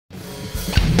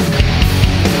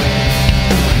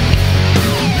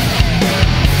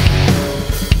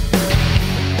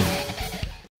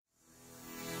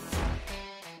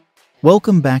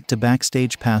Welcome back to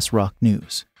Backstage Pass Rock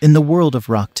News. In the world of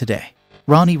rock today,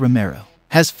 Ronnie Romero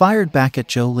has fired back at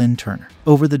Joe Lynn Turner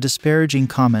over the disparaging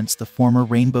comments the former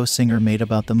Rainbow singer made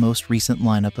about the most recent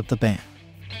lineup of the band.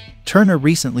 Turner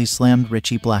recently slammed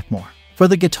Ritchie Blackmore for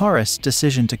the guitarist's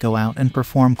decision to go out and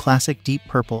perform classic Deep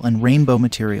Purple and Rainbow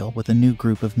material with a new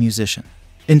group of musicians,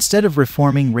 instead of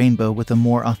reforming Rainbow with a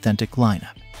more authentic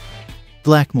lineup.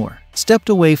 Blackmore stepped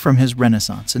away from his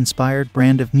Renaissance-inspired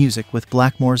brand of music with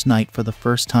Blackmore's Night for the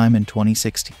first time in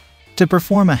 2016, to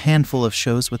perform a handful of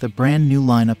shows with a brand new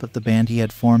lineup of the band he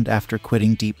had formed after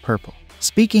quitting Deep Purple.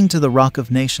 Speaking to the Rock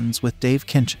of Nations with Dave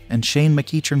Kinchin and Shane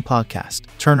McEachern podcast,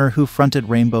 Turner, who fronted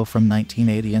Rainbow from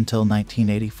 1980 until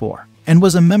 1984, and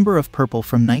was a member of Purple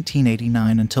from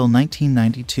 1989 until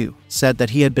 1992, said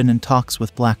that he had been in talks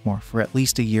with Blackmore for at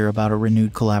least a year about a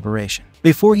renewed collaboration,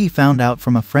 before he found out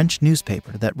from a French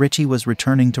newspaper that Ritchie was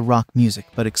returning to rock music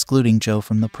but excluding Joe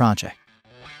from the project.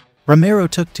 Romero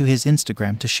took to his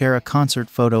Instagram to share a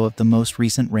concert photo of the most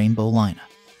recent Rainbow lineup,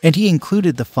 and he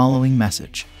included the following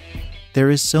message: "There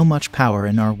is so much power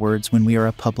in our words when we are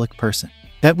a public person,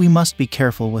 that we must be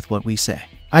careful with what we say.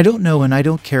 I don't know and I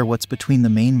don't care what's between the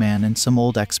main man and some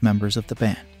old ex-members of the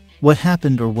band, what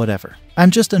happened or whatever. I'm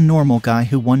just a normal guy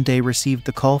who one day received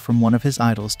the call from one of his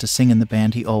idols to sing in the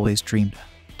band he always dreamed of.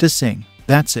 To sing.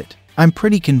 That's it. I'm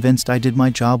pretty convinced I did my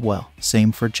job well.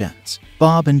 Same for Jens,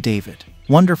 Bob and David.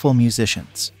 Wonderful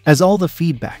musicians. As all the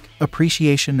feedback,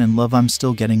 appreciation and love I'm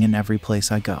still getting in every place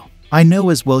I go. I know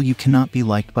as well you cannot be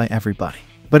liked by everybody,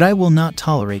 but I will not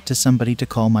tolerate to somebody to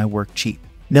call my work cheap.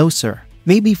 No sir.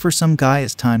 Maybe for some guy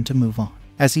it's time to move on,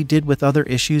 as he did with other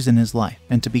issues in his life,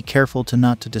 and to be careful to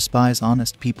not to despise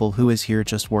honest people who is here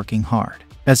just working hard,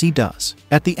 as he does.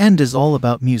 At the end is all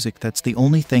about music, that's the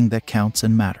only thing that counts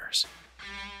and matters."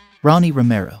 Ronnie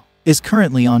Romero is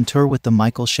currently on tour with the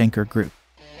Michael Schenker Group.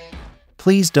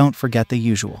 Please don't forget the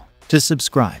usual: to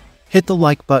subscribe, hit the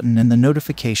like button and the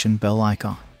notification bell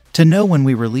icon to know when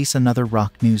we release another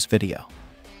rock news video.